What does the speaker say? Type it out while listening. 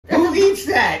eats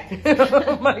that?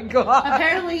 Oh my God.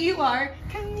 Apparently you are.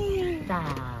 Come here. Come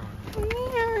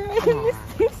here. I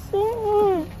miss you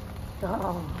so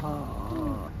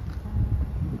much.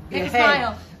 Make a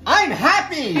smile. I'm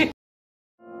happy.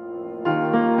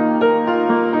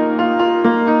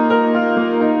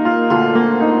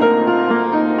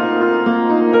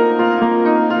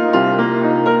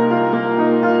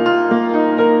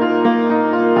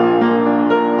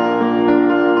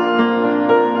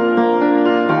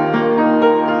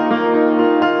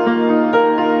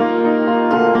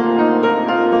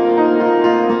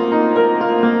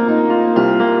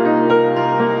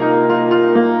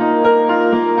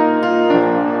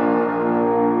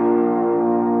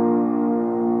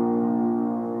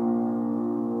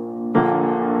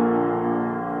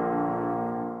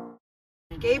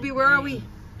 Gabe, where are we?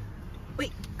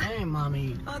 Wait. Hey,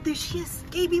 Mommy. Oh, there she is.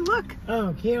 Gabe, look.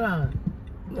 Oh, Kira.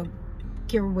 No,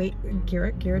 Kira, wait.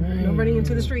 Kira, no running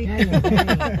into the street.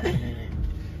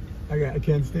 I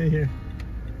can't stay here.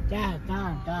 Dad,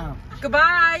 Dad.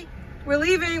 Goodbye. We're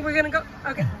leaving. We're gonna go.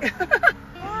 Okay.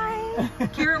 Bye.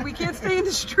 Kira, we can't stay in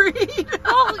the street.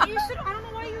 Oh, you should. I don't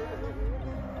know why you.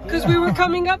 Because we were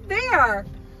coming up there.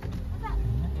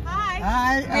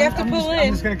 Hi. We have to pull in.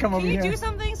 I'm just gonna come over Can you here. do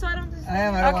something so I don't just...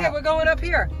 Okay, we're going up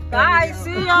here. Bye.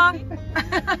 See ya.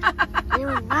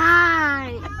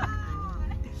 Bye.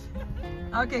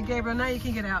 Okay, Gabriel, now you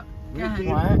can get out. Go ahead.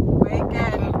 What? Wait, go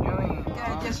ahead.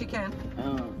 Yes, you can.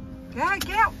 Go ahead,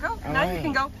 get out. Go. Now you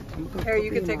can go. Here,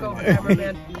 you can take over,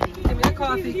 cameraman. Give me the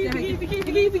coffee. Give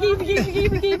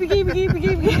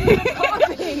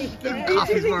me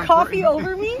coffee. Coffee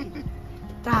over me?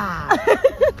 Da.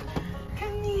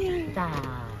 Come here. Da.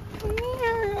 Come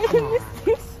here. I miss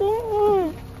you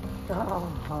so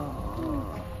much.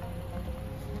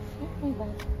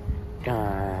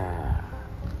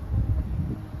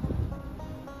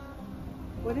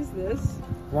 What is this?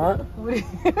 What? What is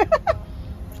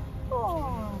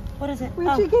Oh. What is it?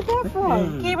 Where'd you get that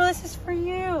from? Gabriel, this is for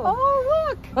you. Oh,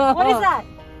 look. What is that?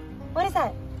 What is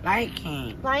that? Lion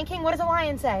King. Lion King? What does a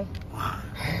lion say?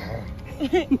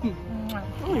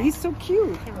 Oh, he's so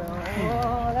cute.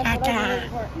 Oh, that's what I was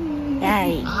for.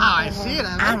 Hey. Oh, I see it.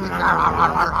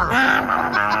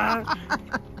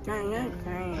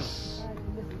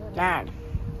 Dad,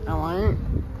 I want it.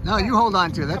 No, you hold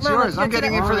on to it. That's Come on, yours. let's I'm get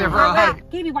getting to in for the- there for a hug.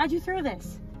 Gaby, why'd you throw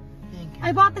this?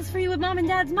 I bought this for you with Mom and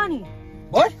Dad's money.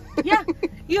 What? Yeah,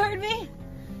 you heard me?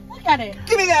 Look at it.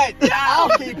 Give me that. I'll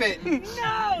keep it.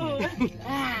 No.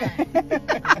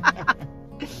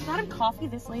 Got him coffee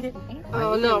this late at night?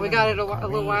 Oh, no, we got it a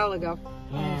little while ago.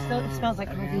 It smells like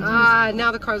coffee.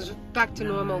 Now the car's back to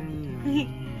normal.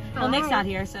 Well, Nick's out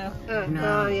here, so.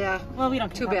 Oh, yeah. Well, we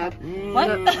don't Too care bad. What?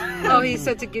 Oh, he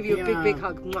said to give you a big, big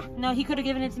hug. Mwah. No, he could have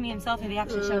given it to me himself if he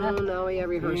actually showed up. Oh, no, we have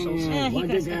rehearsals. Yeah, he could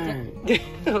have skipped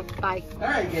it. Bye. All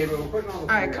right, Gabriel, we're putting all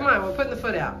the All right, come on, we're putting the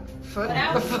foot out. Foot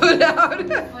out? The foot out.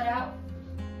 Foot out.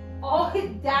 Oh,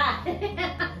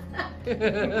 Dad.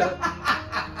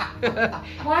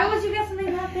 Why would you get something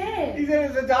that big? He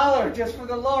said it was $1 just for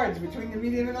the large, between the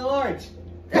medium and the large.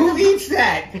 Who eats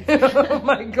that? Oh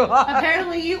my God.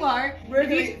 Apparently you are. We're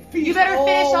gonna feast You better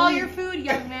finish all week. your food,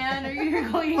 young man, or you're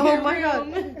going to Oh your my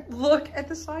room. God. Look at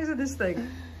the size of this thing.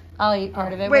 I'll eat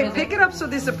part of it. Wait, pick it up so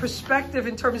there's a perspective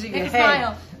in terms of your Make a head.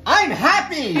 smile. I'm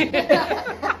happy.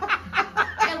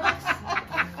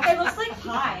 It looks like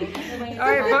pie. All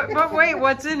right, but wait,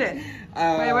 what's in it? Wait.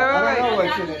 I don't know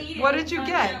what's in it. What did you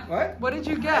get? What? What did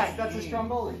you get? That's a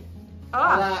stromboli.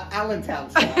 Ah. Allentown.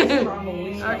 Okay, All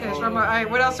right,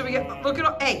 what else do we get? Look at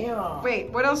all. Hey,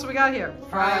 wait, what else do we got here?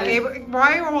 Fries.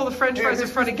 Why are all the French fries in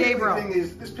front of Gabriel?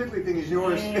 This pickly thing is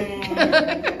yours.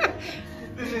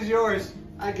 This is yours.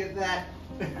 I get that.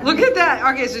 Look at that.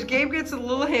 Okay, so Gabe gets a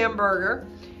little hamburger.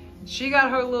 She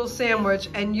got her little sandwich,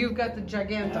 and you've got the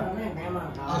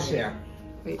giganto. I'll share.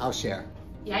 Wait. I'll share.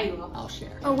 Yeah, you will. I'll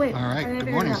share. Oh, wait. All right, good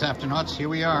morning, Saftronauts. Here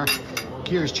we are.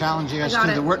 Kira's challenging us got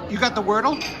to it. the Wordle. You got the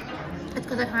Wordle? It's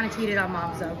because I kind of cheated on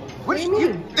Mom, so. What do you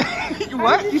mean?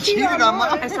 What? You cheated on Mom?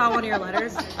 I saw one of your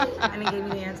letters, and it gave me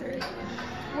the answers.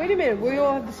 Wait a minute, we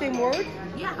all have the same word?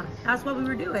 Yeah, that's what we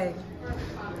were doing.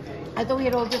 I thought we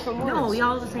had all different words. No, we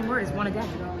all have the same word. It's one a day.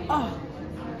 Oh,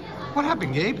 What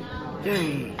happened, Gabe?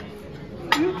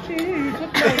 you cheated. You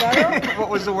took my letter. What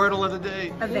was the Wordle of the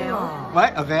day? Avail.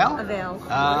 What? Avail? Avail.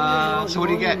 So what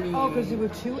do you get? Oh, because there were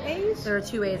 2 A's? There are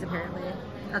 2 A's apparently.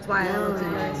 That's why I looked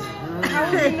at yours. How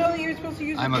would you know that you're supposed to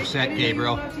use I'm it? upset, I didn't even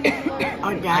Gabriel. know not to use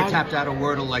it. I tapped out a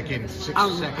Wordle like in 6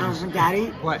 seconds. Daddy,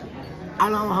 What? I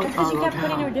don't know It's because you kept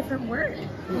putting in a different word. And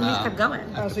you just kept going.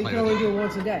 Oh, so you can only do it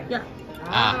once a day? Yeah.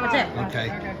 Ah, That's it.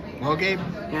 okay. Well, Gabe,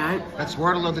 Dad, that's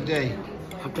Wordle of the day.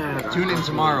 Tune in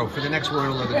tomorrow for the next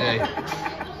wordle of the day.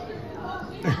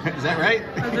 Is that right?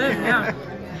 That's it, yeah.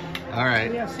 All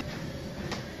right.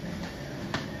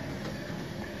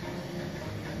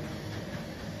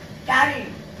 Daddy!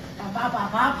 Papa,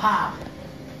 papa!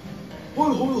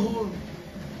 Hold, hold, hold.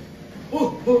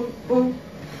 Hold, hold, hold.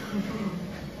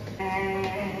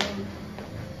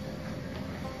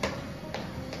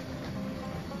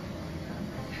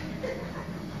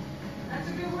 That's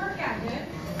a good workout, Gabe.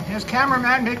 Here's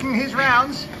cameraman making his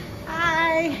rounds.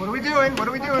 Hi. What are we doing? What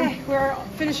are we doing? Okay, we're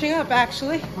finishing up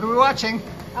actually. What are we watching?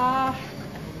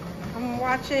 I'm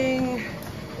watching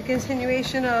the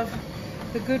continuation of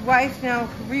The Good Wife, now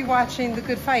rewatching The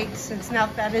Good Fight, since now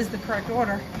that is the correct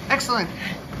order. Excellent.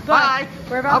 But Bye.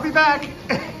 we're about I'll be back. You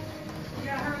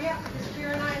gotta hurry up, because Spear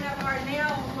and I have our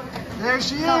nail. There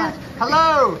she is.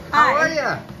 Hello. How are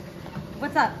you?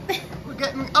 What's up? We're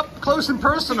getting up close and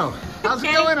personal. How's it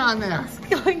Okay. going on there? It's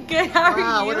going good. How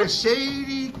Wow, are you? what a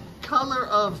shady color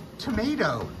of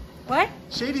tomato. What?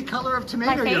 Shady color of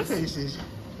tomato your face? face is.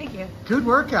 Thank you. Good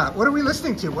workout. What are we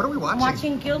listening to? What are we watching? I'm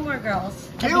watching Gilmore Girls.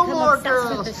 I've Gilmore become obsessed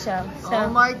Girls. with the show. So. Oh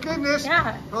my goodness.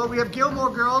 Yeah. Well, we have Gilmore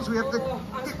Girls. We have the... Oh,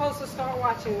 I'm supposed to start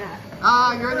watching that.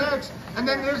 Ah, you're next. And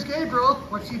then there's Gabriel.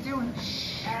 What's he doing?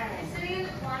 Sitting in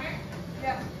the corner.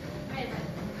 Yeah.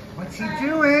 What's he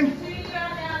doing?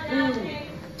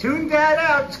 Tune that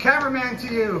out. It's cameraman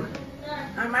to you.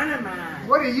 I'm on a man.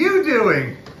 What are you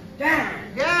doing? Dad.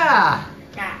 Yeah.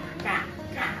 Ga, ga,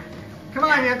 ga. Come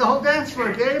on, you have the whole dance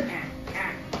floor, Gabe.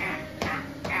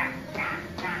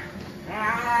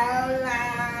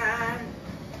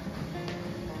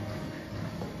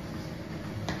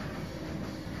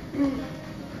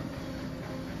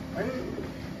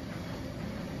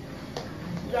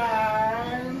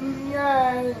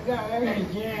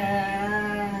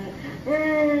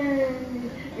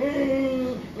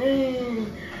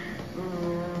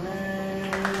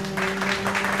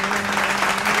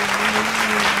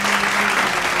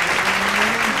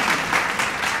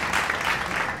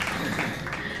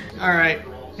 All right,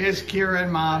 here's Kira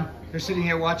and Mom. They're sitting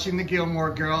here watching the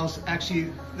Gilmore Girls.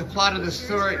 Actually, the plot of the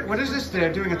story, what is this?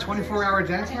 They're doing a 24-hour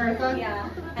dance marathon? Yeah.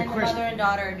 And the course- mother and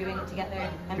daughter are doing it together.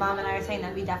 My mom and I are saying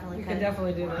that we definitely You could. can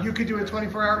definitely do that. You could do a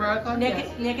 24-hour marathon?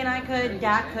 Nick and I could.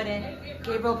 Dad couldn't.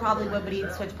 Gabriel probably would, but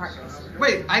he'd switch partners.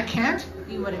 Wait, I can't?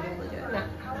 You wouldn't be able to do it.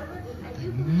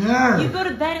 No. You go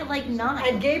to bed at like 9.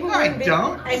 And Gabriel No, I wouldn't be-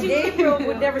 don't. And Gabriel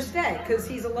would never stay because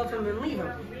he's a love him and leave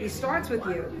him. He starts with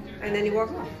you and then he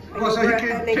walks off. And Well, so goes he where- can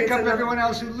and then pick gets up another- everyone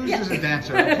else who loses Yeah. a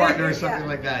dancer, a partner or something Yeah.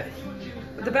 like that.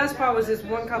 But the best part was this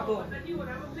one couple,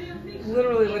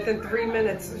 literally within 3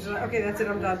 minutes, she's like, okay, that's it,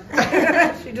 I'm done.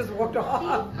 She just walked off.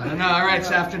 I don't know. All right,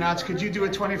 Saftronauts, could you do a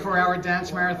 24-hour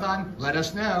dance marathon? Let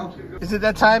us know. Is it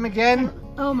that time again?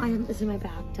 Oh my, this is my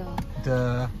back, duh.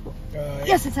 Duh.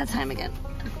 Yes, it's that time again.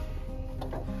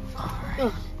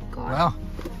 Oh, God. Well,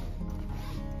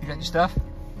 you got your stuff?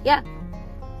 Yeah,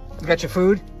 You got your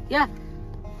food? yeah,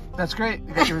 That's great.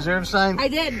 You got your reserve sign? I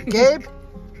did. Gabe,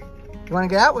 you want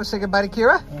to get out? We'll say goodbye to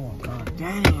Kira? Oh God,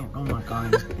 Daddy! Oh my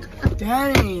God,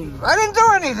 Daddy! I didn't do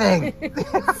anything.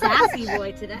 Sassy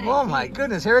boy today. Oh my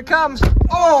goodness, here it comes.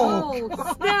 Oh!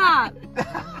 Oh, stop.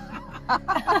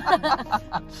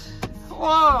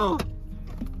 Whoa!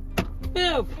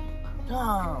 Ew.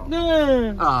 No.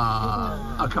 No.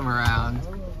 Aw, I'll come around.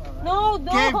 No,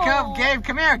 no. Gabe,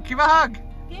 come here. Give a hug.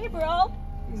 Gabriel.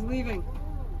 He's leaving.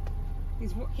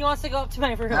 He wants to go up to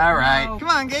my room. All right. No. Come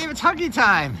on, Gabe, it's huggy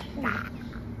time.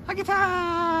 Huggy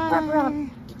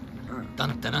time.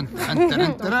 Dun, dun, dun, dun, dun,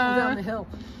 dun, dun, Down the dun. hill.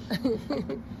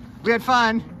 We had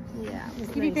fun. Yeah.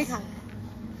 Give me a big hug.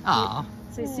 Aw.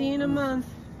 Say see you in a month.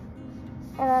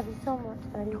 I love you so much,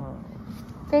 buddy.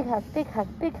 Big hug, big hug,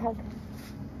 big hug.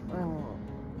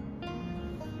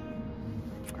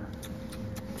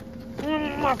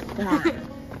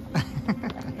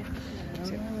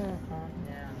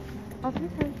 I'll see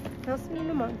you. I'll see you in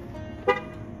a month.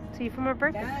 See you for my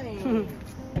birthday. Daddy.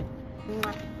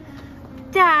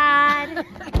 Dad.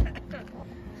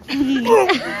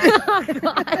 Oh,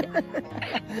 God.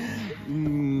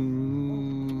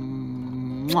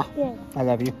 Mwah. I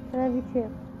love you. I love you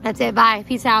too. That's it. Bye.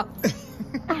 Peace out.